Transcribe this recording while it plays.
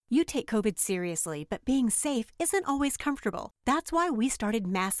You take COVID seriously, but being safe isn't always comfortable. That's why we started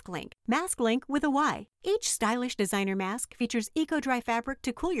MaskLink. MaskLink with a Y. Each stylish designer mask features eco-dry fabric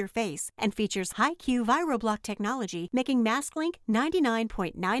to cool your face and features high-Q ViroBlock technology, making MaskLink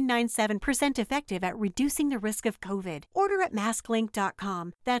 99.997% effective at reducing the risk of COVID. Order at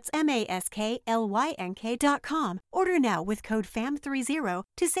masklink.com. That's MaskLynk.com. Order now with code FAM30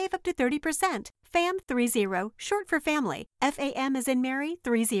 to save up to 30%. FAM30, short for family. FAM as in Mary,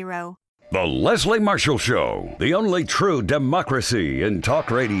 30. The Leslie Marshall Show, the only true democracy in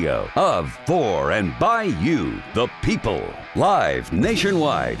talk radio, of, for, and by you, the people. Live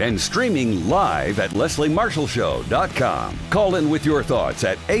nationwide and streaming live at lesliemarshallshow.com. Call in with your thoughts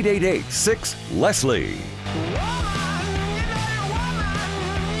at 888-6-LESLIE.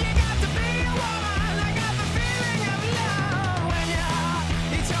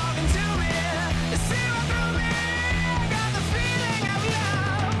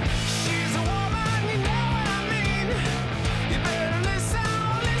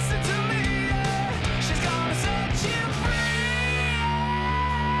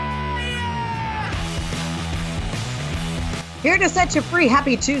 Here to set you free.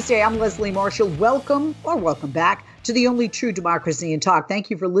 Happy Tuesday. I'm Leslie Marshall. Welcome back to the only true democracy in talk. Thank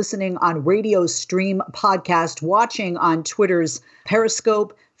you for listening on Radio Stream Podcast, watching on Twitter's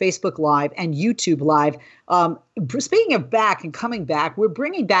Periscope, Facebook Live, and YouTube Live. Speaking of back and coming back, we're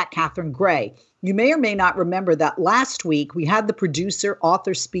bringing back Catherine Gray. You may or may not remember that last week we had the producer,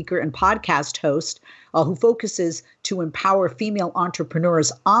 author, speaker, and podcast host who focuses to empower female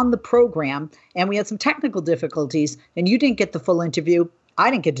entrepreneurs on the program. And we had some technical difficulties, and you didn't get the full interview.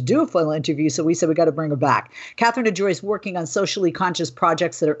 I didn't get to do a full interview, so we said we got to bring her back. Catherine enjoys working on socially conscious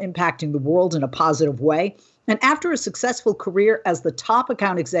projects that are impacting the world in a positive way. And after a successful career as the top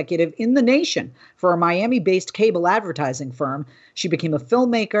account executive in the nation for a Miami-based cable advertising firm, she became a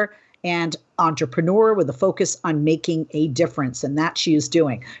filmmaker and entrepreneur with a focus on making a difference, and that she is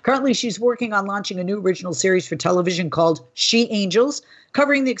doing. Currently, she's working on launching a new original series for television called She Angels,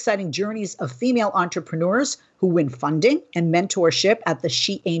 covering the exciting journeys of female entrepreneurs who win funding and mentorship at the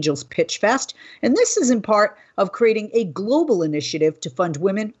She Angels Pitch Fest. And this is in part of creating a global initiative to fund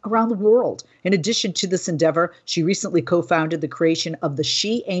women around the world. In addition to this endeavor, she recently co-founded the creation of the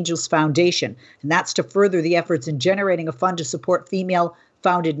She Angels Foundation, and that's to further the efforts in generating a fund to support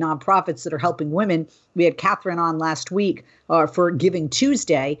female-founded nonprofits that are helping women. We had Catherine on last week for Giving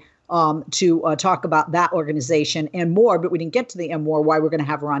Tuesday to talk about that organization and more, but we didn't get to the and more, why we're going to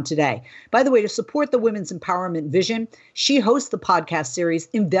have her on today. By the way, to support the women's empowerment vision, she hosts the podcast series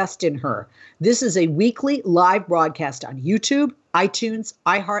Invest in Her. This is a weekly live broadcast on YouTube, iTunes,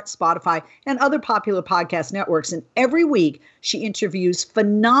 iHeart, Spotify, and other popular podcast networks. And every week, she interviews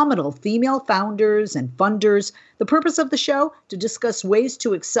phenomenal female founders and funders. The purpose of the show, to discuss ways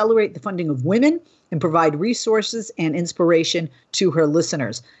to accelerate the funding of women and provide resources and inspiration to her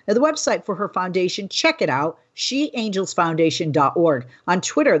listeners. Now, the website for her foundation, check it out, sheangelsfoundation.org. On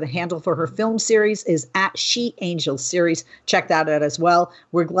Twitter, the handle for her film series is @SheAngelsSeries. Check that out as well.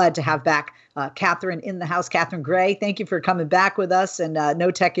 We're glad to have back Catherine in the house. Catherine Gray, thank you for coming back with us, and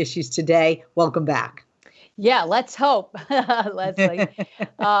no tech issues today. Welcome back. Yeah, let's hope, Leslie.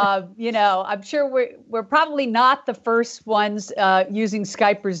 I'm sure we're probably not the first ones using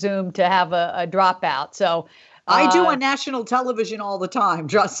Skype or Zoom to have a dropout. So I do on national television all the time.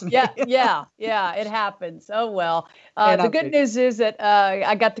 Trust me. Yeah, it happens. Oh, well. The good news is that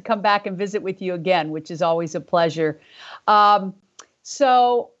I got to come back and visit with you again, which is always a pleasure.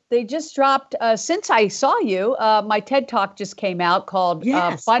 So they just dropped, since I saw you, my TED Talk just came out called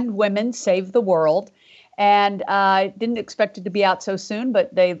Fund Women, Save the World. And I didn't expect it to be out so soon,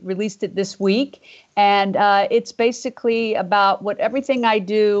 but they released it this week. And it's basically about what everything I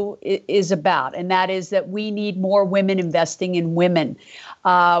do is about. And that is that we need more women investing in women.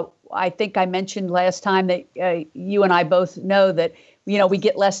 I think I mentioned last time that you and I both know that, we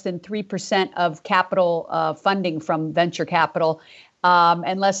get less than 3% of capital funding from venture capital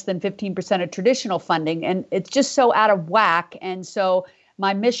and less than 15% of traditional funding. And it's just so out of whack. And so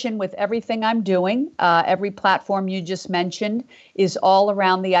my mission with everything I'm doing, every platform you just mentioned, is all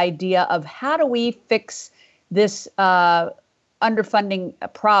around the idea of how do we fix this underfunding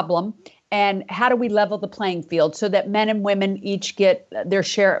problem, and how do we level the playing field so that men and women each get their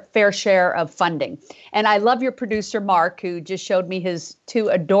fair share of funding. And I love your producer, Mark, who just showed me his two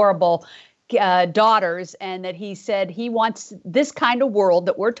adorable daughters, and that he said he wants this kind of world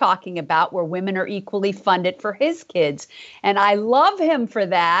that we're talking about where women are equally funded for his kids. And I love him for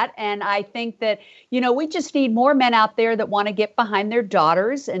that. And I think that, we just need more men out there that want to get behind their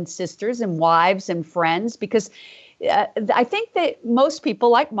daughters and sisters and wives and friends, because I think that most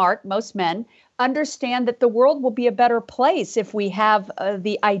people, like Mark, most men, understand that the world will be a better place if we have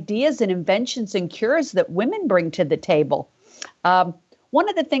the ideas and inventions and cures that women bring to the table. One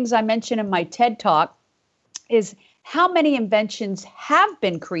of the things I mentioned in my TED Talk is how many inventions have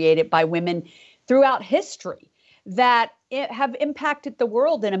been created by women throughout history that have impacted the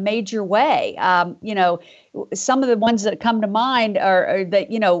world in a major way. Some of the ones that come to mind are that,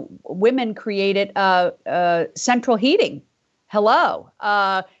 women created central heating. Hello.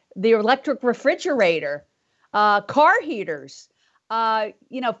 The electric refrigerator, car heaters,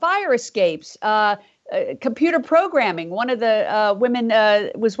 fire escapes, computer programming. One of the women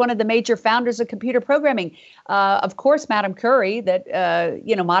was one of the major founders of computer programming. Of course, Madame Curie, that,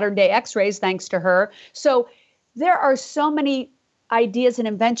 modern day X-rays, thanks to her. So there are so many ideas and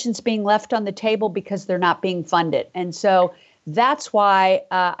inventions being left on the table because they're not being funded. And so that's why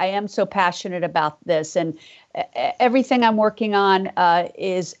I am so passionate about this. And everything I'm working on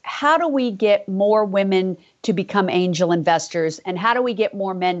is how do we get more women to become angel investors, and how do we get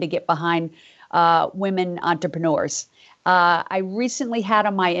more men to get behind women entrepreneurs? I recently had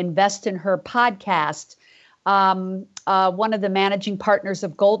on my Invest in Her podcast one of the managing partners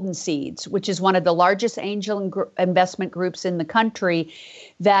of Golden Seeds, which is one of the largest angel investment groups in the country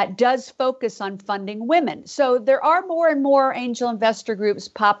that does focus on funding women. So there are more and more angel investor groups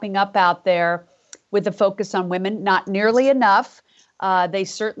popping up out there with a focus on women, not nearly enough. They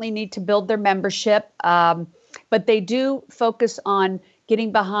certainly need to build their membership, but they do focus on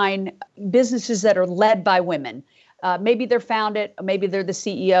getting behind businesses that are led by women. Maybe they're founded, maybe they're the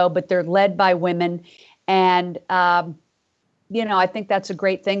CEO, but they're led by women. And, I think that's a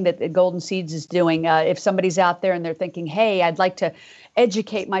great thing that Golden Seeds is doing. If somebody's out there and they're thinking, hey, I'd like to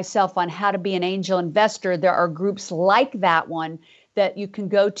educate myself on how to be an angel investor, there are groups like that one that you can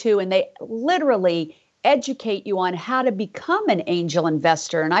go to, and they literally educate you on how to become an angel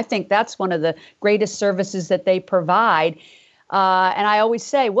investor. And I think that's one of the greatest services that they provide. And I always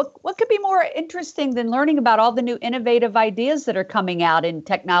say, what could be more interesting than learning about all the new innovative ideas that are coming out in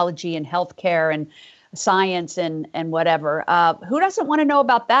technology and healthcare and science and whatever? Who doesn't want to know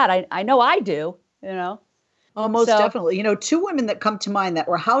about that? I know I do, Oh, most definitely. Two women that come to mind that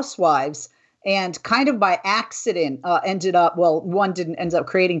were housewives and kind of by accident ended up, one didn't end up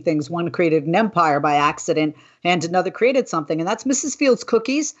creating things. One created an empire by accident and another created something. And that's Mrs. Fields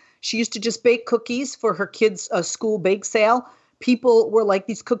Cookies. She used to just bake cookies for her kids' school bake sale. People were like,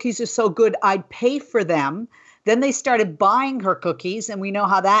 these cookies are so good, I'd pay for them. Then they started buying her cookies, and we know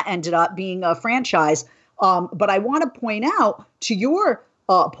how that ended up being a franchise. But I want to point out, to your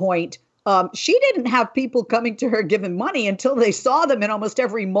point, she didn't have people coming to her giving money until they saw them in almost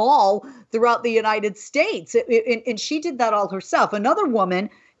every mall throughout the United States. And she did that all herself. Another woman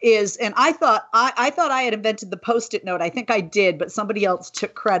is, and I thought I had invented the Post-it note. I think I did, but somebody else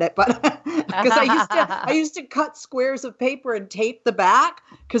took credit. But because I used to cut squares of paper and tape the back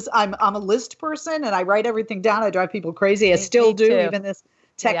because I'm a list person and I write everything down. I drive people crazy. I still do, even this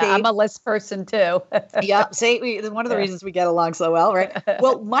tech age. I'm a list person too. Yep. One of the reasons we get along so well, right?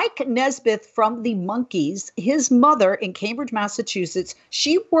 Well, Mike Nesbitt from the Monkees, his mother in Cambridge, Massachusetts,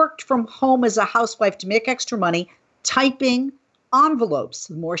 she worked from home as a housewife to make extra money typing envelopes.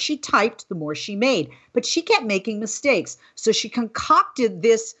 The more she typed, the more she made. But she kept making mistakes. So she concocted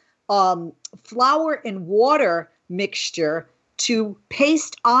this flour and water mixture to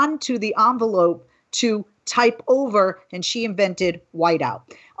paste onto the envelope to type over, and she invented whiteout.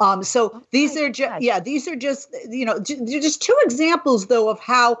 So these are just two examples, though, of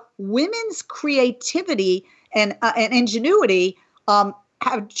how women's creativity and ingenuity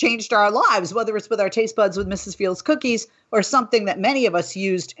have changed our lives, whether it's with our taste buds with Mrs. Fields Cookies or something that many of us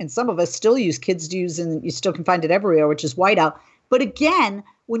used and some of us still use, kids use, and you still can find it everywhere, which is whiteout. But again,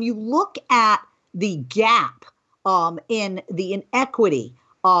 when you look at the gap in the inequity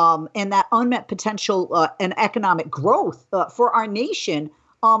and that unmet potential and economic growth for our nation,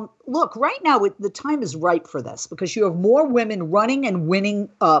 look, right now the time is ripe for this because you have more women running and winning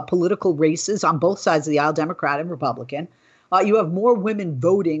political races on both sides of the aisle, Democrat and Republican. You have more women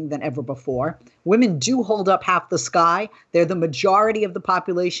voting than ever before. Women do hold up half the sky. They're the majority of the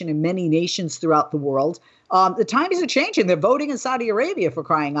population in many nations throughout the world. The times are changing. They're voting in Saudi Arabia, for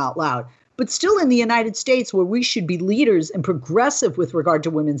crying out loud. But still in the United States, where we should be leaders and progressive with regard to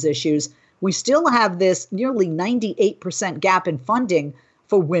women's issues, we still have this nearly 98% gap in funding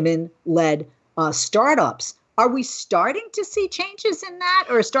for women-led startups. Are we starting to see changes in that,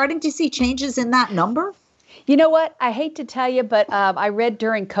 or starting to see changes in that number? You know what? I hate to tell you, but I read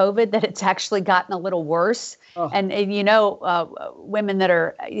during COVID that it's actually gotten a little worse. Oh. And women that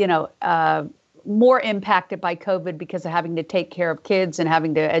are, more impacted by COVID because of having to take care of kids and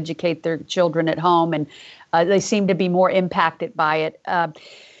having to educate their children at home. And they seem to be more impacted by it.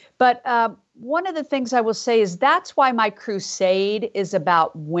 But one of the things I will say is that's why my crusade is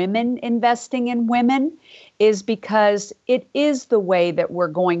about women investing in women, is because it is the way that we're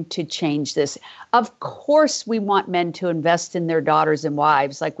going to change this. Of course, we want men to invest in their daughters and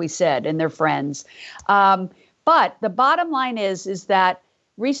wives, like we said, and their friends. But the bottom line is that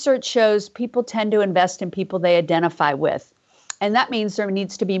research shows people tend to invest in people they identify with. And that means there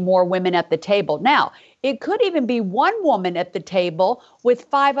needs to be more women at the table. Now, it could even be one woman at the table with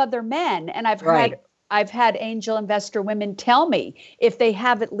 5 other men. And I've had angel investor women tell me if they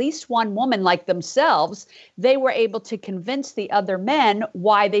have at least one woman like themselves, they were able to convince the other men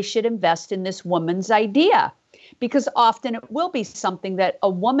why they should invest in this woman's idea. Because often it will be something that a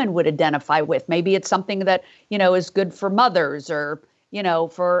woman would identify with. Maybe it's something that, is good for mothers or,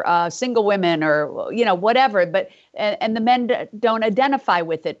 for single women or, whatever. But and the men don't identify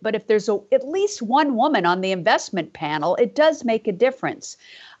with it. But if there's at least one woman on the investment panel, it does make a difference.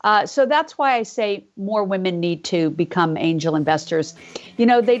 So that's why I say more women need to become angel investors.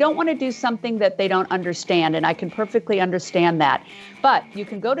 They don't want to do something that they don't understand, and I can perfectly understand that. But you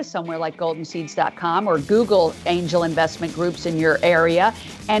can go to somewhere like goldenseeds.com or Google angel investment groups in your area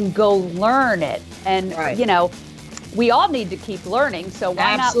and go learn it. And, we all need to keep learning, so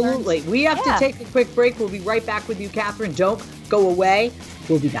why Absolutely. not learn? We have to take a quick break. We'll be right back with you, Catherine. Don't go away.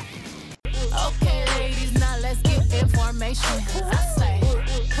 We'll be back. Okay, ladies, now let's get information. I say,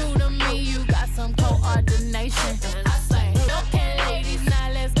 who to me, you got some coordination. I say, okay, ladies,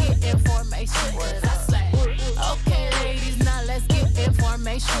 now let's get information. I say, okay, ladies, now let's get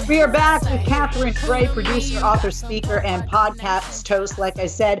information. We are back with Catherine Gray, producer, author, speaker, and podcast host. Like I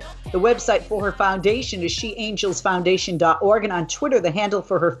said, the website for her foundation is sheangelsfoundation.org. And on Twitter, the handle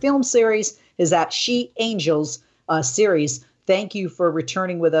for her film series is at She Angels series. Thank you for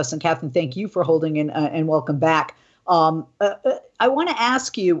returning with us. And Catherine, thank you for holding in and welcome back. I want to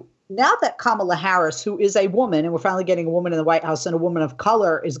ask you, now that Kamala Harris, who is a woman, and we're finally getting a woman in the White House and a woman of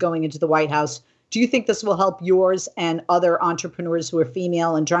color is going into the White House, do you think this will help yours and other entrepreneurs who are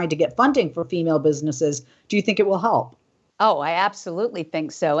female and trying to get funding for female businesses? Do you think it will help? Oh, I absolutely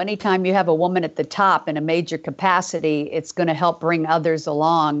think so. Anytime you have a woman at the top in a major capacity, it's going to help bring others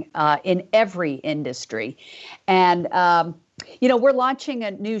along in every industry. And, we're launching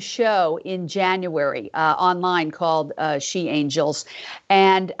a new show in January online called She Angels.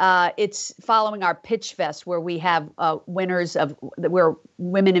 And it's following our Pitch Fest, where we have winners where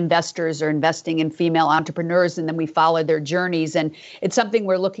women investors are investing in female entrepreneurs, and then we follow their journeys. And it's something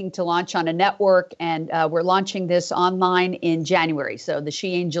we're looking to launch on a network. And we're launching this online in January. So the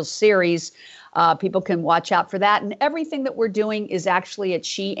She Angels series, people can watch out for that. And everything that we're doing is actually at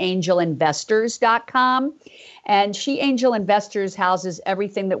sheangelinvestors.com. And She Angel Investors houses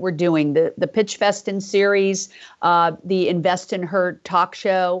everything that we're doing, the Pitch Fest in series, the Invest in Her talk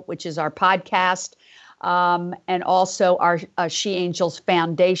show, which is our podcast, and also our She Angels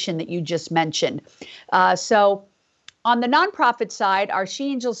Foundation that you just mentioned. So on the nonprofit side, our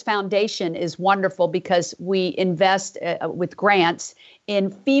She Angels Foundation is wonderful because we invest with grants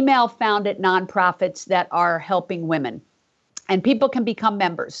in female-founded nonprofits that are helping women. And people can become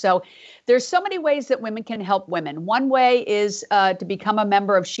members. So there's so many ways that women can help women. One way is to become a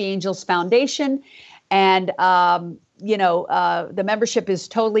member of She Angels Foundation. And, the membership is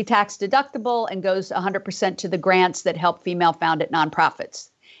totally tax deductible and goes 100% to the grants that help female-founded nonprofits.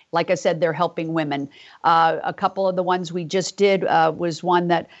 Like I said, they're helping women. A couple of the ones we just did was one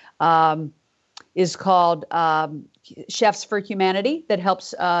that is called Chefs for Humanity, that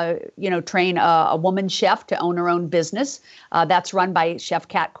helps, train a woman chef to own her own business. That's run by Chef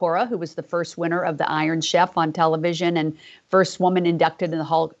Kat Cora, who was the first winner of the Iron Chef on television and first woman inducted in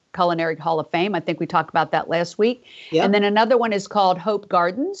the Culinary Hall of Fame. I think we talked about that last week. Yep. And then another one is called Hope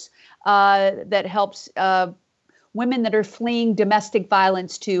Gardens, that helps women that are fleeing domestic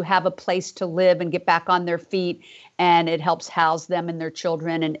violence to have a place to live and get back on their feet. And it helps house them and their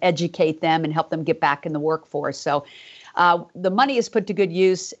children and educate them and help them get back in the workforce. So the money is put to good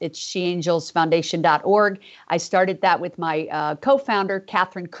use. It's sheangelsfoundation.org. I started that with my co-founder,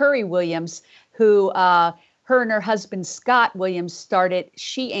 Catherine Curry Williams, who her and her husband, Scott Williams, started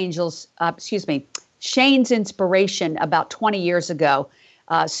Shane's Inspiration about 20 years ago.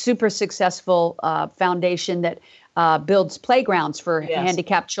 Super successful foundation that builds playgrounds for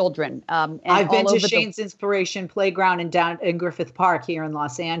handicapped children. And I've been to Shane's Inspiration Playground in Griffith Park here in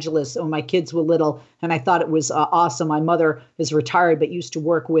Los Angeles when my kids were little, and I thought it was awesome. My mother is retired but used to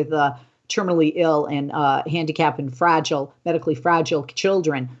work with terminally ill and handicapped and medically fragile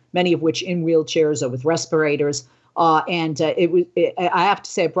children, many of which in wheelchairs or with respirators. I have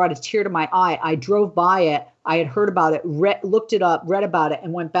to say, it brought a tear to my eye. I drove by it. I had heard about it, looked it up, read about it,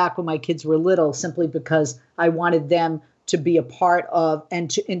 and went back when my kids were little simply because I wanted them to be a part of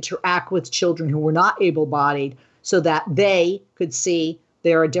and to interact with children who were not able-bodied so that they could see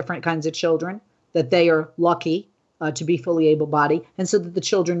there are different kinds of children, that they are lucky to be fully able-bodied, and so that the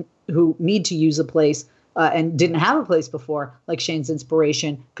children who need to use a place and didn't have a place before, like Shane's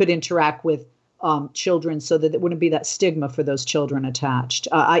Inspiration, could interact with children so that it wouldn't be that stigma for those children attached.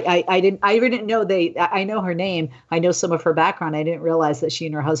 I didn't know I know her name. I know some of her background. I didn't realize that she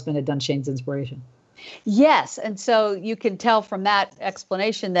and her husband had done Shane's Inspiration. Yes. And so you can tell from that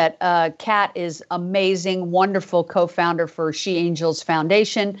explanation that Kat is amazing, wonderful co-founder for She Angels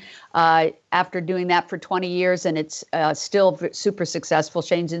Foundation. After doing that for 20 years, and it's still super successful.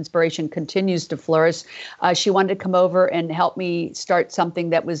 Shane's Inspiration continues to flourish. She wanted to come over and help me start something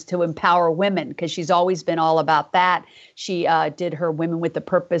that was to empower women, because she's always been all about that. She did her Women with a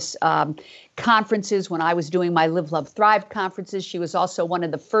Purpose conferences when I was doing my Live, Love, Thrive conferences. She was also one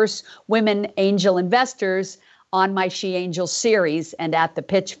of the first women angel investors on my She Angels series and at the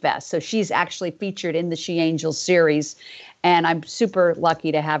Pitch Fest. So she's actually featured in the She Angels series. And I'm super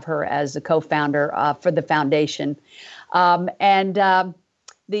lucky to have her as a co-founder for the foundation.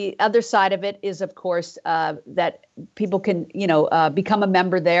 The other side of it is, of course, that people can, become a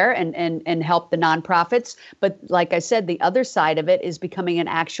member there and help the nonprofits. But like I said, the other side of it is becoming an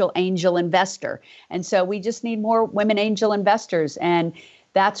actual angel investor. And so we just need more women angel investors. And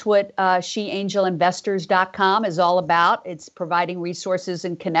that's what SheAngelInvestors.com is all about. It's providing resources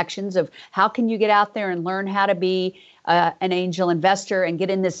and connections of how can you get out there and learn how to be an angel investor and get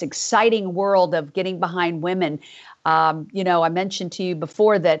in this exciting world of getting behind women. I mentioned to you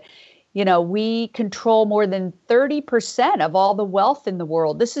before that, we control more than 30% of all the wealth in the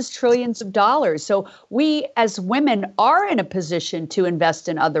world. This is trillions of dollars. So we as women are in a position to invest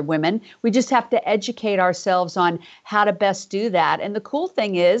in other women. We just have to educate ourselves on how to best do that. And the cool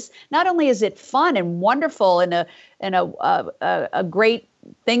thing is, not only is it fun and wonderful and a great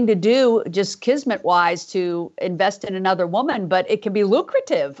thing to do, just kismet wise, to invest in another woman, but it can be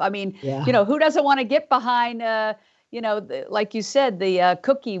lucrative. I mean, who doesn't want to get behind, like you said, the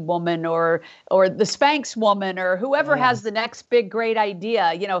cookie woman or the Spanx woman or whoever has the next big, great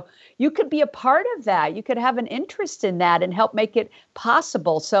idea. You could be a part of that. You could have an interest in that and help make it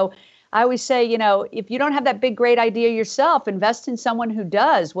possible. So I always say, if you don't have that big, great idea yourself, invest in someone who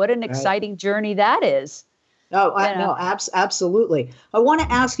does. What an exciting journey that is. No, absolutely. I want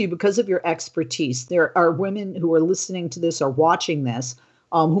to ask you, because of your expertise, there are women who are listening to this or watching this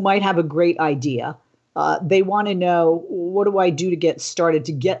who might have a great idea. They want to know, what do I do to get started,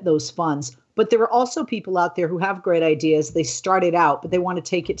 to get those funds? But there are also people out there who have great ideas. They started out, but they want to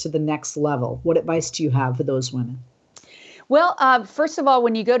take it to the next level. What advice do you have for those women? Well, first of all,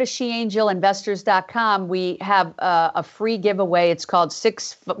 when you go to SheAngelInvestors.com, we have a free giveaway. It's called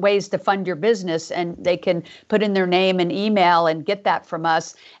 6 Ways to Fund Your Business, and they can put in their name and email and get that from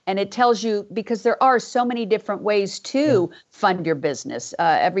us. And it tells you, because there are so many different ways to fund your business,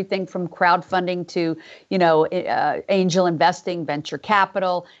 everything from crowdfunding to, angel investing, venture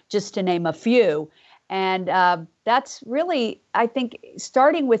capital, just to name a few. And that's really, I think,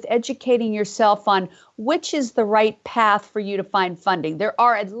 starting with educating yourself on which is the right path for you to find funding. There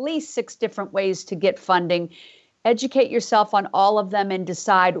are at least 6 different ways to get funding. Educate yourself on all of them and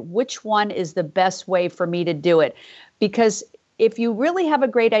decide which one is the best way for me to do it. Because if you really have a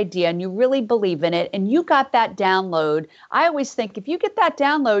great idea and you really believe in it and you got that download, I always think if you get that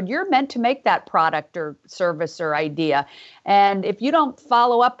download, you're meant to make that product or service or idea. And if you don't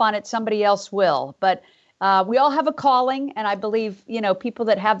follow up on it, somebody else will. But we all have a calling. And I believe, people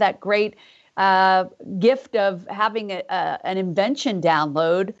that have that great gift of having an invention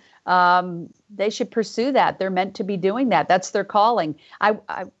download, they should pursue that. They're meant to be doing that. That's their calling.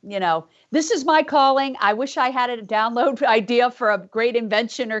 This is my calling. I wish I had a download idea for a great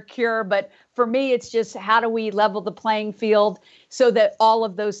invention or cure, but for me, it's just how do we level the playing field so that all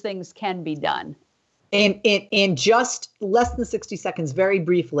of those things can be done. And in just less than 60 seconds, very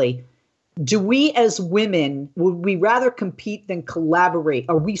briefly, do we as women, would we rather compete than collaborate?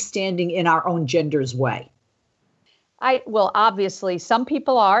 Are we standing in our own gender's way? Well, obviously, some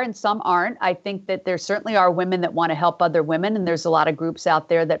people are and some aren't. I think that there certainly are women that want to help other women, and there's a lot of groups out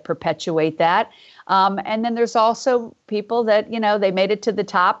there that perpetuate that. And then there's also people that, they made it to the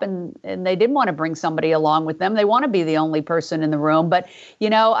top and they didn't want to bring somebody along with them. They want to be the only person in the room. But,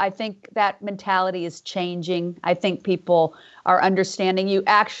 I think that mentality is changing. I think people are understanding you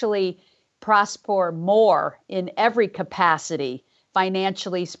actually prosper more in every capacity,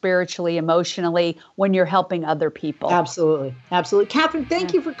 financially, spiritually, emotionally, when you're helping other people. Absolutely. Absolutely. Catherine,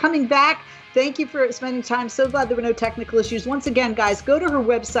 thank you for coming back. Thank you for spending time. So glad there were no technical issues. Once again, guys, go to her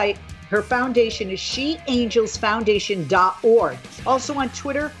website. Her foundation is sheangelsfoundation.org. Also on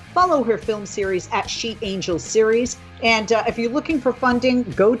Twitter, follow her film series at She Angels Series. And if you're looking for funding,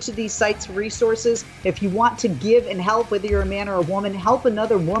 go to these sites for resources. If you want to give and help, whether you're a man or a woman, help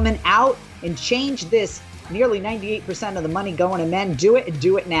another woman out and change this. Nearly 98% of the money going to men. Do it and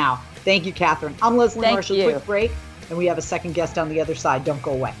do it now. Thank you, Catherine. I'm Leslie Marshall. Quick break, and we have a second guest on the other side. Don't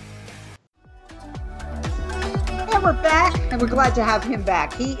go away. And we're back, and we're glad to have him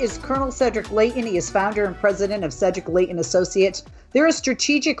back. He is Colonel Cedric Leighton. He is founder and president of Cedric Leighton Associates. They're a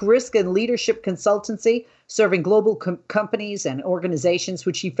strategic risk and leadership consultancy serving global companies and organizations,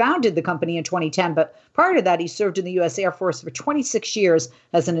 which he founded the company in 2010. But prior to that, he served in the U.S. Air Force for 26 years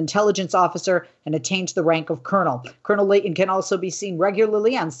as an intelligence officer and attained the rank of colonel. Colonel Leighton can also be seen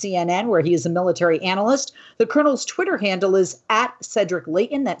regularly on CNN, where he is a military analyst. The colonel's Twitter handle is at Cedric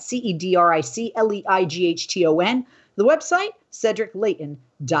Leighton. That's CEDRICLEIGHTON. The website,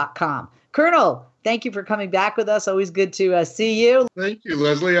 cedricleighton.com. Colonel, thank you for coming back with us. Always good to see you. Thank you,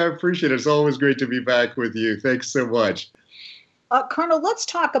 Leslie. I appreciate it. It's always great to be back with you. Thanks so much. Colonel, let's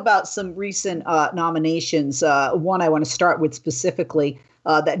talk about some recent nominations. One I want to start with specifically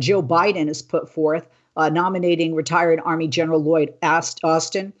that Joe Biden has put forth, nominating retired Army General Lloyd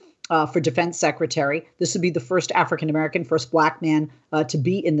Austin for defense secretary. This would be the first African-American, first black man to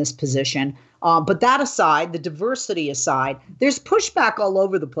be in this position. But that aside, the diversity aside, there's pushback all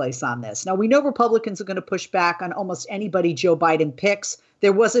over the place on this. Now, we know Republicans are going to push back on almost anybody Joe Biden picks.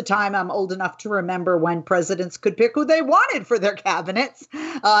 There was a time, I'm old enough to remember, when presidents could pick who they wanted for their cabinets.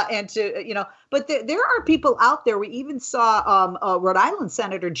 But there are people out there. We even saw Rhode Island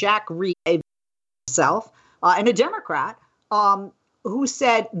Senator Jack Reed himself, and a Democrat, who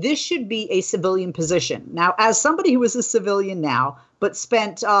said this should be a civilian position. Now, as somebody who is a civilian now, but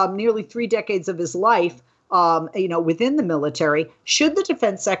spent nearly 3 decades of his life, within the military, should the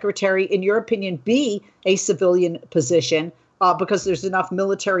defense secretary, in your opinion, be a civilian position? Because there's enough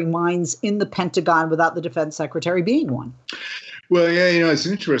military minds in the Pentagon without the defense secretary being one. Well, yeah, it's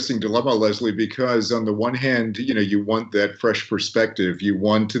an interesting dilemma, Leslie, because on the one hand, you want that fresh perspective. You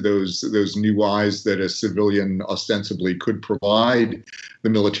want those new eyes that a civilian ostensibly could provide the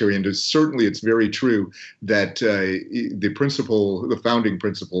military. And certainly it's very true that the founding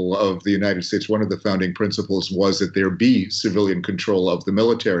principle of the United States, one of the founding principles was that there be civilian control of the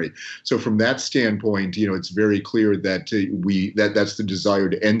military. So from that standpoint, it's very clear that that's the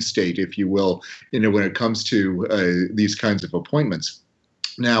desired end state, if you will, when it comes to these kinds of appointments.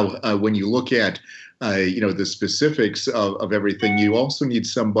 Now, when you look at the specifics of everything, you also need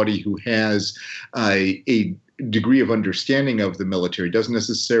somebody who has a degree of understanding of the military. Doesn't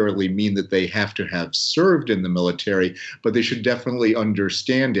necessarily mean that they have to have served in the military, but they should definitely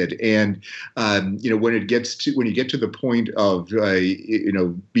understand it. And when you get to the point of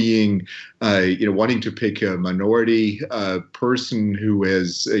being wanting to pick a minority person who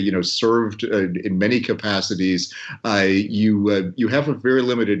has served in many capacities, you have a very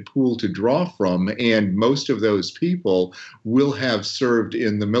limited pool to draw from, and most of those people will have served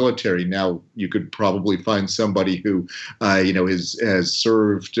in the military. Now, you could probably find somebody who has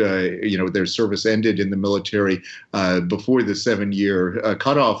served, their service ended in the military before the 7-year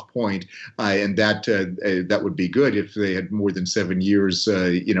cutoff point, and that would be good if they had more than 7 years,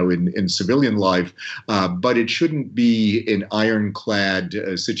 in civilian life. But it shouldn't be an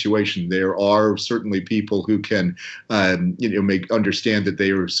ironclad situation. There are certainly people who can, understand that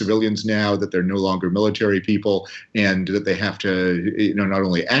they are civilians now, that they're no longer military people, and that they have to, not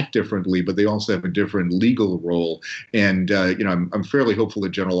only act differently, but they also have a different legal role. And, I'm fairly hopeful that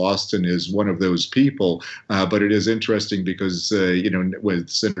General Austin is one of those people. But it is interesting because, with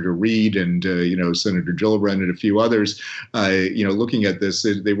Senator Reed and, Senator Gillibrand and a few others, looking at this,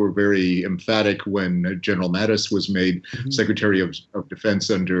 they were very emphatic when General Mattis was made Secretary of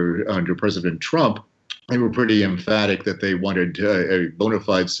Defense under President Trump. They were pretty emphatic that they wanted a bona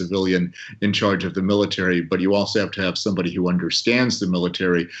fide civilian in charge of the military, but you also have to have somebody who understands the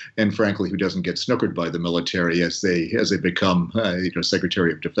military and, frankly, who doesn't get snookered by the military as they become,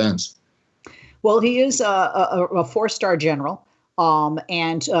 Secretary of Defense. Well, he is a 4-star general,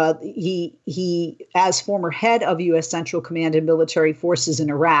 and he, as former head of U.S. Central Command and military forces in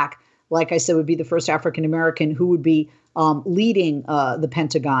Iraq, like I said, would be the first African American who would be leading the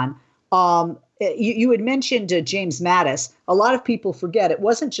Pentagon. you had mentioned James Mattis. A lot of people forget it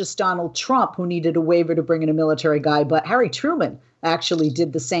wasn't just Donald Trump who needed a waiver to bring in a military guy, but Harry Truman actually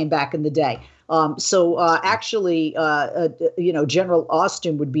did the same back in the day. General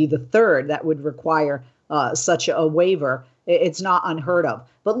Austin would be the third that would require such a waiver. It's not unheard of.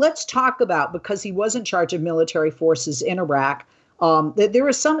 But let's talk about, because he was in charge of military forces in Iraq, there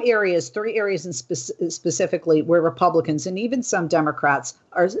are some areas, 3 areas specifically, where Republicans and even some Democrats,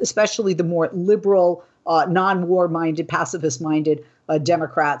 are especially the more liberal, non-war-minded, pacifist-minded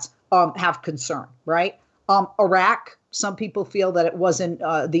Democrats, have concern, right? Iraq, some people feel that it wasn't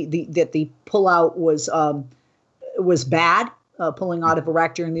that the pullout was bad, pulling out of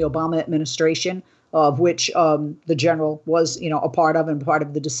Iraq during the Obama administration, of which the general was, a part of and part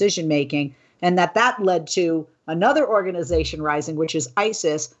of the decision making, and that led to another organization rising, which is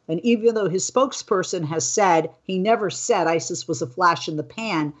ISIS. And even though his spokesperson has said he never said ISIS was a flash in the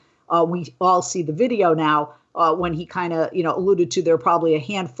pan, we all see the video now when he kind of alluded to there are probably a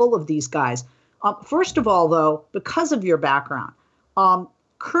handful of these guys. First of all, though, because of your background,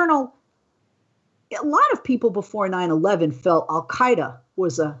 Colonel, a lot of people before 9/11 felt Al-Qaeda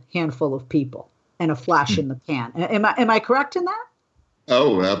was a handful of people and a flash in the pan. Am I correct in that?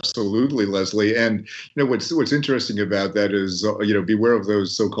 Oh, absolutely, Leslie. And what's interesting about that is beware of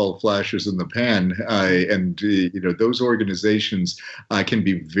those so-called flashes in the pan. Those organizations can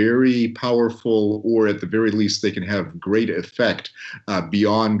be very powerful, or at the very least, they can have great effect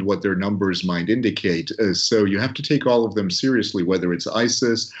beyond what their numbers might indicate. So you have to take all of them seriously, whether it's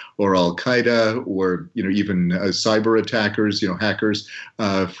ISIS or Al Qaeda or even cyber attackers, hackers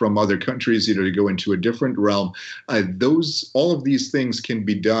from other countries, to go into a different realm. All of these things can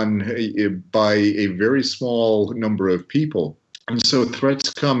be done by a very small number of people. And so threats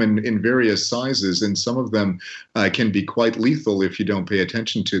come in various sizes, and some of them can be quite lethal if you don't pay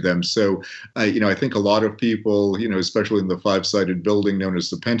attention to them. So, I think a lot of people, especially in the 5-sided building known as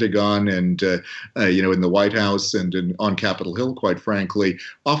the Pentagon and, in the White House and on Capitol Hill, quite frankly,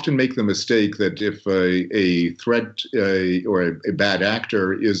 often make the mistake that if a threat or a bad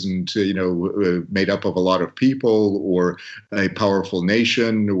actor isn't, made up of a lot of people or a powerful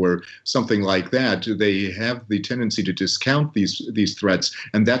nation or something like that, they have the tendency to discount these threats,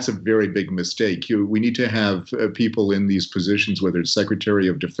 and that's a very big mistake. We need to have people in these positions, whether it's Secretary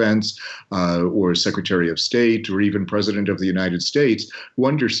of Defense or Secretary of State or even President of the United States, who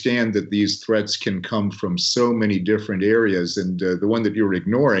understand that these threats can come from so many different areas, and the one that you're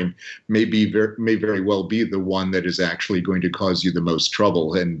ignoring may very well be the one that is actually going to cause you the most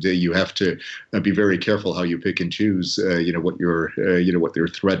trouble, and you have to be very careful how you pick and choose, what your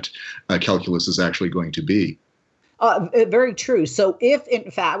threat calculus is actually going to be. Very true. So if,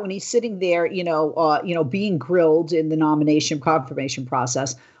 in fact, when he's sitting there, being grilled in the nomination confirmation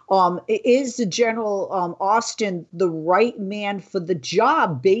process, is General Austin the right man for the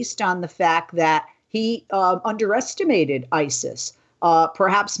job based on the fact that he underestimated ISIS,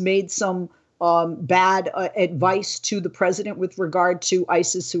 perhaps made some bad advice to the president with regard to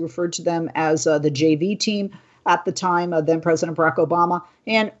ISIS, who referred to them as the JV team at the time, then President Barack Obama,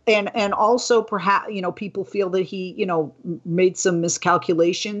 and also perhaps people feel that he made some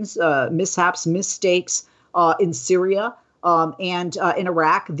miscalculations, mishaps, mistakes in Syria and in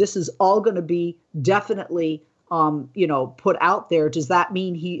Iraq. This is all going to be definitely put out there. Does that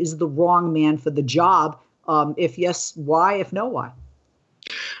mean he is the wrong man for the job? If yes, why? If no, why?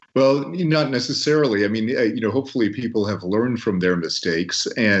 Well, not necessarily. I mean, hopefully people have learned from their mistakes,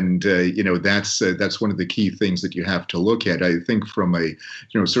 and that's one of the key things that you have to look at. I think from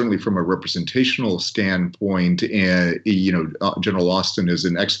certainly from a representational standpoint, General Austin is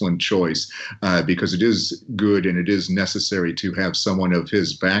an excellent choice because it is good and it is necessary to have someone of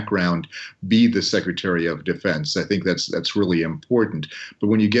his background be the Secretary of Defense. I think that's really important. But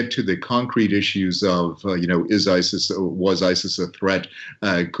when you get to the concrete issues of, was ISIS a threat?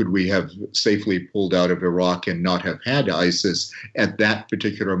 Could we have safely pulled out of Iraq and not have had ISIS at that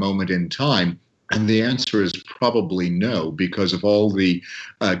particular moment in time? And the answer is probably no, because of all the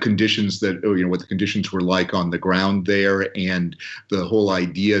conditions that, what the conditions were like on the ground there, and the whole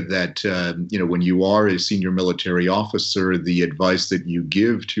idea that, when you are a senior military officer, the advice that you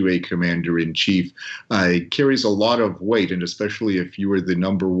give to a commander-in-chief carries a lot of weight, and especially if you were the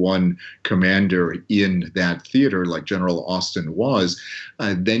number one commander in that theater, like General Austin was,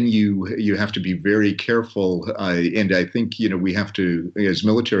 then you have to be very careful. And I think, we have to, as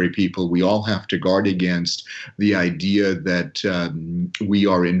military people, we all have to guard against the idea that we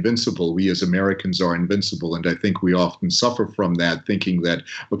are invincible. We as Americans are invincible. And I think we often suffer from that, thinking that,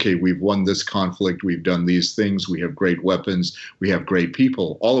 okay, we've won this conflict, we've done these things, we have great weapons, we have great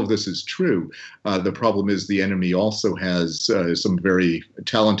people. All of this is true. The problem is the enemy also has some very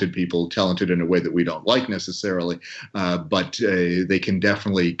talented people, talented in a way that we don't like necessarily, but they can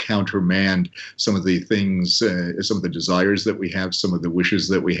definitely countermand some of the things, some of the desires that we have, some of the wishes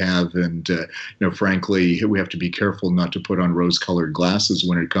that we have. And, frankly, we have to be careful not to put on rose-colored glasses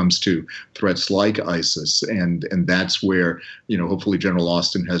when it comes to threats like ISIS. And that's where, hopefully General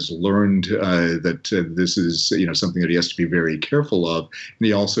Austin has learned that this is, something that he has to be very careful of. And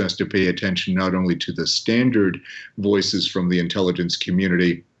he also has to pay attention not only to the standard voices from the intelligence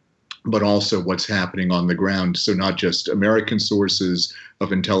community, but also what's happening on the ground. So not just American sources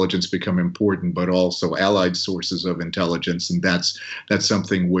of intelligence become important, but also allied sources of intelligence. And that's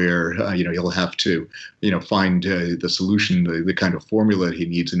something where, he'll have to, find the solution, the kind of formula he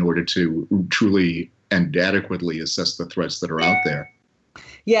needs in order to truly and adequately assess the threats that are out there.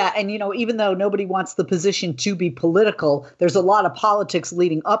 Yeah. And, even though nobody wants the position to be political, there's a lot of politics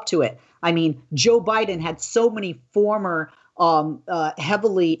leading up to it. I mean, Joe Biden had so many former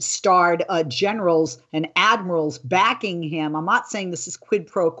heavily starred generals and admirals backing him. I'm not saying this is quid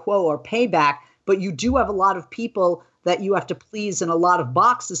pro quo or payback, but you do have a lot of people that you have to please and a lot of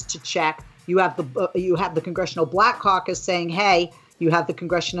boxes to check. You have the Congressional Black Caucus saying, hey. You have the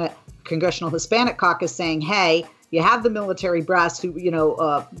Congressional Hispanic Caucus saying, hey. You have the military brass who,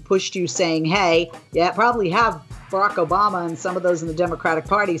 pushed you saying, hey. You probably have Barack Obama and some of those in the Democratic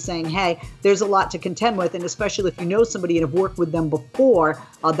Party saying, hey, there's a lot to contend with. And especially if you know somebody and have worked with them before,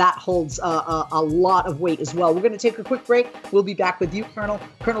 that holds a lot of weight as well. We're going to take a quick break. We'll be back with you, Colonel.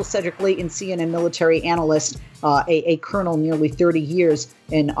 Colonel Cedric Leighton, CNN military analyst, a colonel nearly 30 years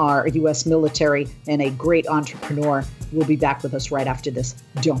in our U.S. military and a great entrepreneur. We'll be back with us right after this.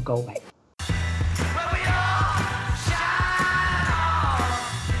 Don't go away.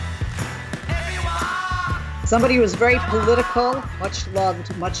 Somebody who was very political, much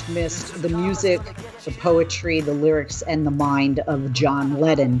loved, much missed. The music, the poetry, the lyrics, and the mind of John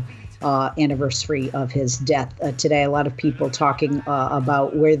Lennon. Anniversary of his death today. A lot of people talking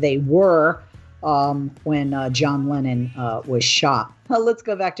about where they were when John Lennon was shot. Let's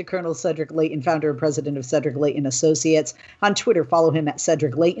go back to Colonel Cedric Leighton, founder and president of Cedric Leighton Associates. On Twitter, follow him at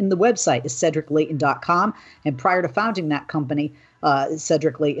Cedric Leighton. The website is cedricleighton.com. And prior to founding that company,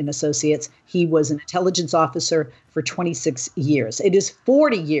 Cedric Leighton Associates, he was an intelligence officer for 26 years. It is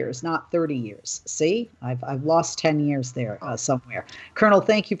 40 years, not 30 years. See, I've lost 10 years there somewhere. Colonel,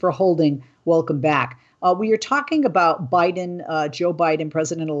 thank you for holding. Welcome back. We are talking about Biden, Joe Biden,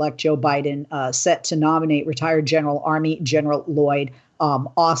 President-elect Joe Biden, set to nominate retired Army General Lloyd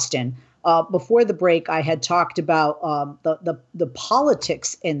Austin. Before the break, I had talked about the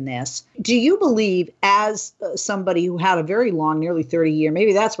politics in this. Do you believe, as somebody who had a very long, nearly 30 year,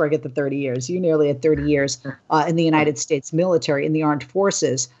 maybe that's where I get the 30 years, you nearly had 30 years in the United States military, in the armed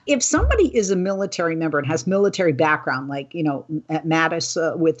forces. If somebody is a military member and has military background, like, at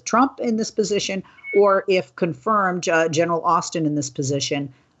Mattis with Trump in this position, or if confirmed General Austin in this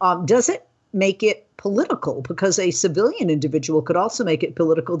position, does it make it political? Because a civilian individual could also make it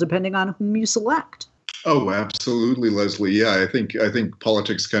political depending on whom you select. Oh, absolutely, Leslie. Yeah, I think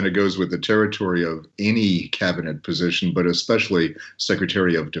politics kind of goes with the territory of any cabinet position, but especially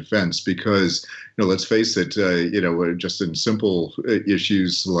Secretary of Defense, because, let's face it, just in simple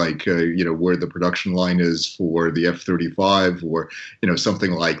issues like, where the production line is for the F-35 or,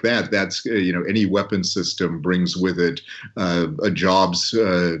 something like that, that's, any weapon system brings with it a jobs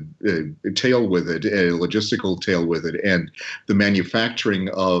tail with it, a logistical tail with it. And the manufacturing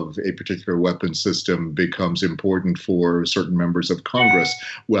of a particular weapon system becomes important for certain members of Congress.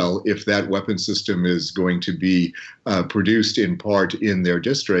 Well, if that weapon system is going to be produced in part in their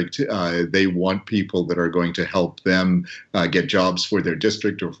district, they want people that are going to help them get jobs for their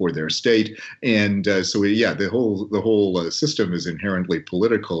district or for their state. And the whole system is inherently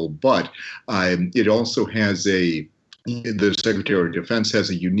political, but it also has the Secretary of Defense has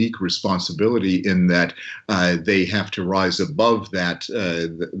a unique responsibility in that they have to rise above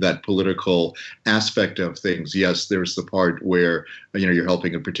that political aspect of things. Yes, there's the part where you're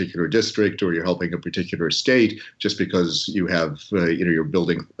helping a particular district or you're helping a particular state just because you have you're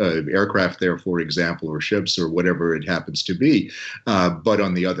building aircraft there, for example, or ships or whatever it happens to be. But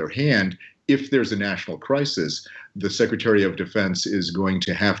on the other hand, if there's a national crisis, the Secretary of Defense is going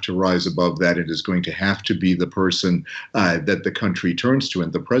to have to rise above that. It is going to have to be the person that the country turns to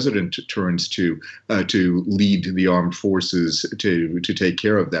and the president turns to lead the armed forces to take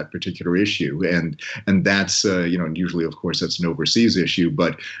care of that particular issue. And that's and usually, of course, that's an overseas issue,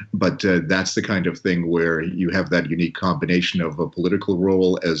 but that's the kind of thing where you have that unique combination of a political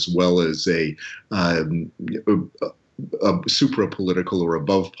role as well as a supra-political or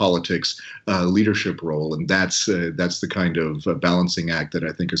above politics leadership role. And that's the kind of balancing act that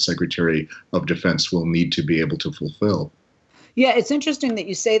I think a Secretary of Defense will need to be able to fulfill. Yeah, it's interesting that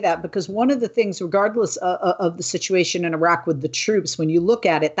you say that, because one of the things, regardless of the situation in Iraq with the troops, when you look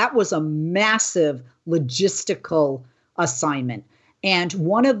at it, that was a massive logistical assignment. And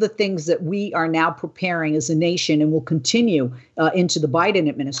one of the things that we are now preparing as a nation and will continue into the Biden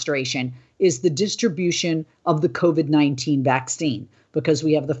administration is the distribution of the COVID-19 vaccine, because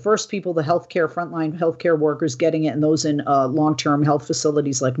we have the first people, the frontline healthcare workers getting it, and those in long-term health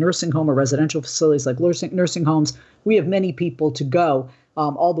facilities like nursing home or residential facilities like nursing homes. We have many people to go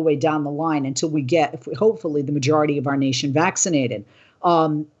all the way down the line until we get, hopefully, the majority of our nation vaccinated.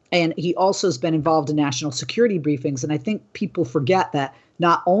 And he also has been involved in national security briefings. And I think people forget that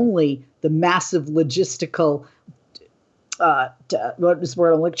not only the massive logistical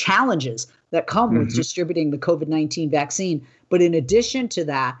challenges that come with distributing the COVID-19 vaccine, but in addition to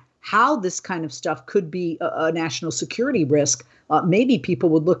that, how this kind of stuff could be a national security risk. Maybe people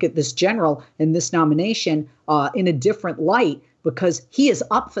would look at this general and this nomination in a different light, because he is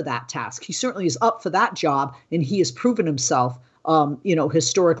up for that task. He certainly is up for that job, and he has proven himself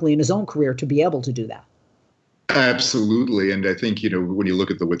historically in his own career to be able to do that. Absolutely. And I think, when you look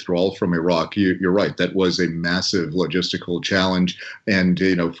at the withdrawal from Iraq, you're right. That was a massive logistical challenge. And,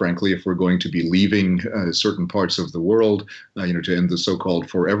 frankly, if we're going to be leaving certain parts of the world, to end the so-called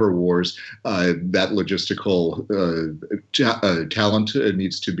forever wars, that logistical talent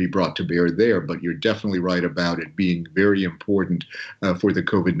needs to be brought to bear there. But you're definitely right about it being very important for the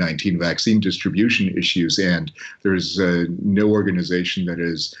COVID-19 vaccine distribution issues. And there's no organization that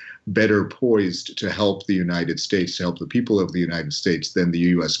is better poised to help the United States, to help the people of the United States than the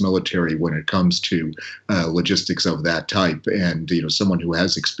U.S. military when it comes to logistics of that type. And, someone who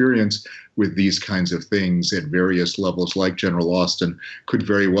has experience with these kinds of things at various levels, like General Austin, could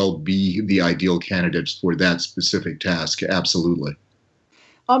very well be the ideal candidates for that specific task. Absolutely.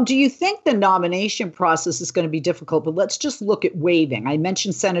 Do you think the nomination process is going to be difficult? But let's just look at waiving. I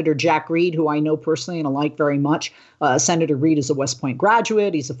mentioned Senator Jack Reed, who I know personally and I like very much. Senator Reed is a West Point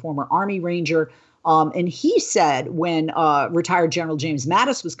graduate. He's a former Army Ranger. And he said when retired General James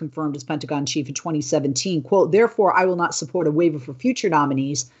Mattis was confirmed as Pentagon chief in 2017, quote, "Therefore, I will not support a waiver for future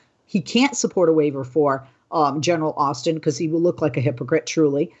nominees." He can't support a waiver for General Austin because he will look like a hypocrite,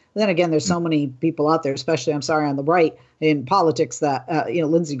 truly. And then again, there's so many people out there, especially, I'm sorry, on the right in politics that,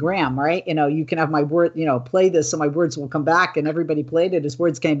 Lindsey Graham, right? You can have my word, play this so my words will come back, and everybody played it. His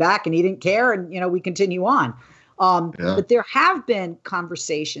words came back and he didn't care. And, we continue on. But there have been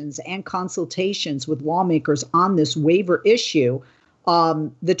conversations and consultations with lawmakers on this waiver issue.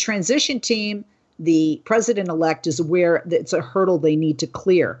 The transition team, the president-elect, is aware that it's a hurdle they need to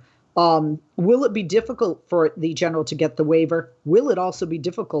clear. Will it be difficult for the general to get the waiver? Will it also be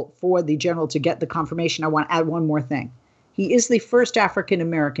difficult for the general to get the confirmation? I want to add one more thing. He is the first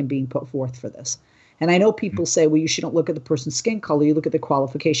African-American being put forth for this. And I know people say, well, you shouldn't look at the person's skin color, you look at the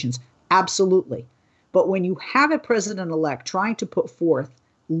qualifications. Absolutely. But when you have a president-elect trying to put forth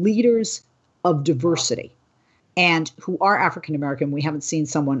leaders of diversity and who are African-American, we haven't seen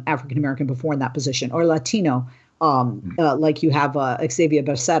someone African-American before in that position, or Latino, like you have Xavier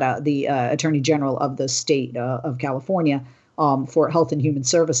Becerra, the Attorney General of the state of California for Health and Human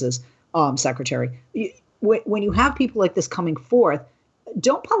Services Secretary. When you have people like this coming forth,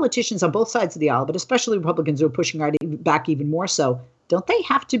 don't politicians on both sides of the aisle, but especially Republicans who are pushing back even more so, don't they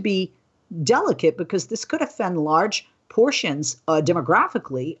have to be delicate, because this could offend large portions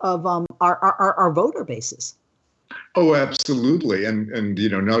demographically of our voter bases? Oh, absolutely. And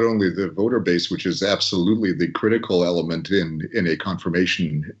not only the voter base, which is absolutely the critical element in a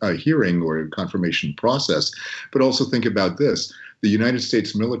confirmation hearing or a confirmation process, but also think about this. The United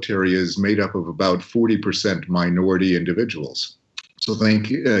States military is made up of about 40% minority individuals. So think,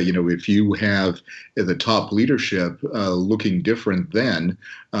 if you have the top leadership looking different than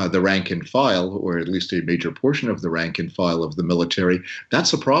the rank and file, or at least a major portion of the rank and file of the military,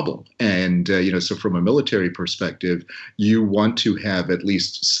 that's a problem. And, so from a military perspective, you want to have at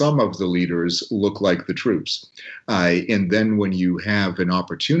least some of the leaders look like the troops. And then when you have an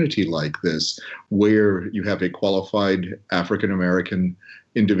opportunity like this, where you have a qualified African-American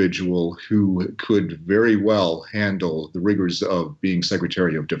individual who could very well handle the rigors of being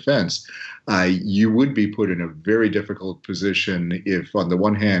Secretary of Defense, you would be put in a very difficult position if, on the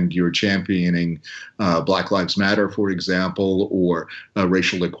one hand, you're championing Black Lives Matter, for example, or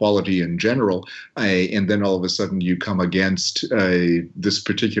racial equality in general, and then all of a sudden you come against this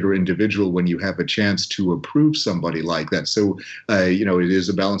particular individual when you have a chance to approve somebody like that. So, it is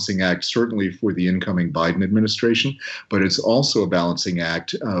a balancing act, certainly for the incoming Biden administration, but it's also a balancing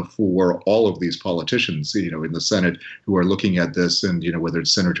act for all of these politicians, in the Senate who are looking at this, and, whether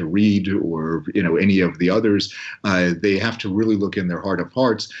it's Senator Reid or, any of the others, they have to really look in their heart of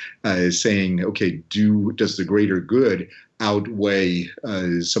hearts, saying, okay, does the greater good outweigh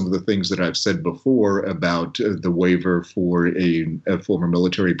some of the things that I've said before about the waiver for a former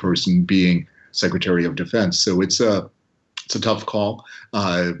military person being Secretary of Defense? So it's a tough call.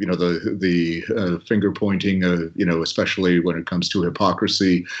 The finger pointing, especially when it comes to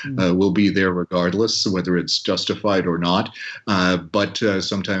hypocrisy, will be there regardless, whether it's justified or not. But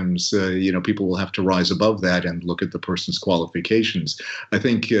sometimes, people will have to rise above that and look at the person's qualifications. I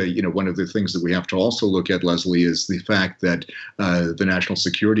think, one of the things that we have to also look at, Leslie, is the fact that the National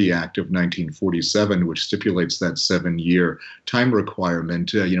Security Act of 1947, which stipulates that 7-year time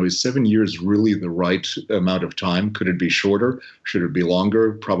requirement, is 7 years really the right amount of time? Could it be shorter? Should it be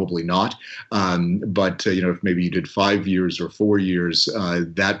longer? Probably not. But if maybe you did 5 years or 4 years,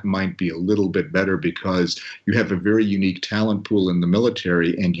 that might be a little bit better, because you have a very unique talent pool in the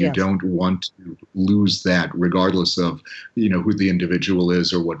military, and you don't want to lose that regardless of, who the individual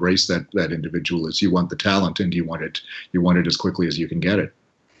is or what race that individual is. You want the talent, and you want it as quickly as you can get it.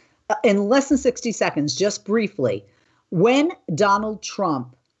 In less than 60 seconds, just briefly, when Donald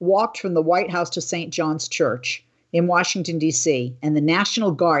Trump walked from the White House to St. John's Church in Washington, D.C., and the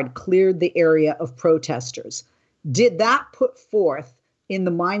National Guard cleared the area of protesters, did that put forth in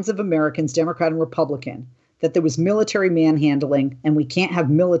the minds of Americans, Democrat and Republican, that there was military manhandling and we can't have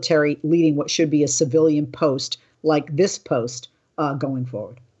military leading what should be a civilian post like this post going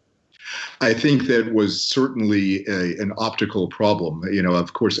forward? I think that was certainly an optical problem.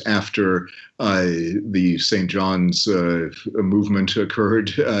 Of course, after the St. John's movement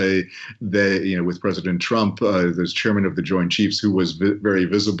occurred, with President Trump, the chairman of the Joint Chiefs, who was very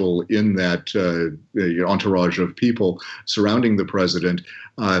visible in that entourage of people surrounding the president,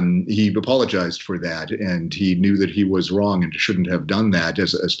 he apologized for that, and he knew that he was wrong and shouldn't have done that,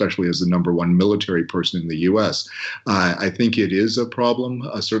 especially as the number one military person in the U.S. I think it is a problem,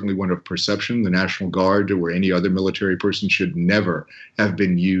 certainly one of perception. The National Guard or any other military person should never have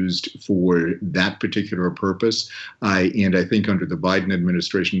been used for that particular purpose. And I think under the Biden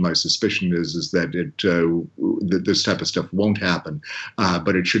administration, my suspicion is that that this type of stuff won't happen,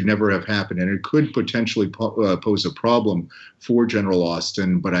 but it should never have happened. And it could potentially pose a problem for General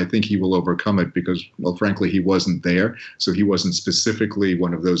Austin, but I think he will overcome it because, well, frankly, he wasn't there. So he wasn't specifically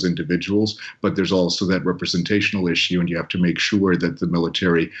one of those individuals, but there's also that representational issue, and you have to make sure that the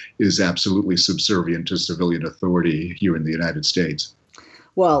military is absolutely subservient to civilian authority here in the United States.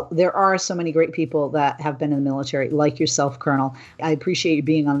 Well, there are so many great people that have been in the military, like yourself, Colonel. I appreciate you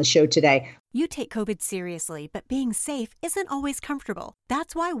being on the show today. You take COVID seriously, but being safe isn't always comfortable.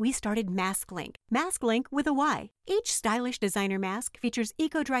 That's why we started MaskLink. MaskLink with a Y. Each stylish designer mask features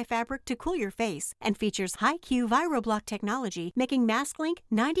eco-dry fabric to cool your face and features high-Q ViroBlock technology, making MaskLink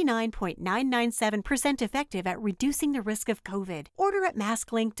 99.997% effective at reducing the risk of COVID. Order at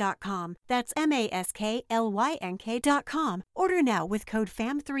masklink.com. That's MaskLynk.com. Order now with code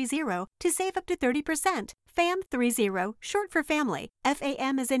FAM30 to save up to 30%. FAM30, short for family.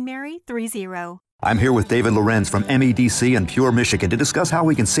 FAM as in Mary, 30. I'm here with David Lorenz from MEDC and Pure Michigan to discuss how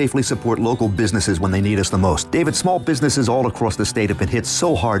we can safely support local businesses when they need us the most. David, small businesses all across the state have been hit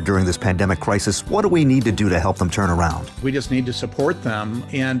so hard during this pandemic crisis. What do we need to do to help them turn around? We just need to support them,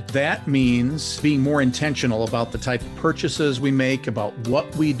 and that means being more intentional about the type of purchases we make, about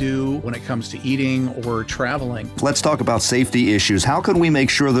what we do when it comes to eating or traveling. Let's talk about safety issues. How can we make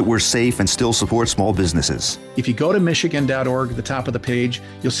sure that we're safe and still support small businesses? If you go to Michigan.org, at the top of the page,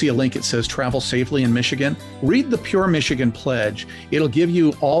 you'll see a link that says Travel Safely in Michigan. Read the Pure Michigan Pledge. It'll give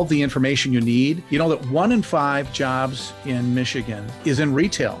you all the information you need. You know that 1 in 5 jobs in Michigan is in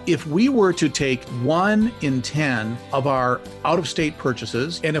retail. If we were to take 1 in 10 of our out-of-state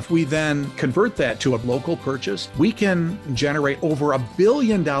purchases, and if we then convert that to a local purchase, we can generate over $1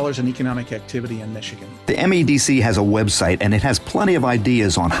 billion in economic activity in Michigan. The MEDC has a website, and it has plenty of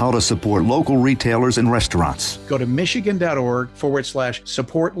ideas on how to support local retailers and restaurants. Go to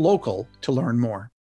michigan.org/support local to learn more.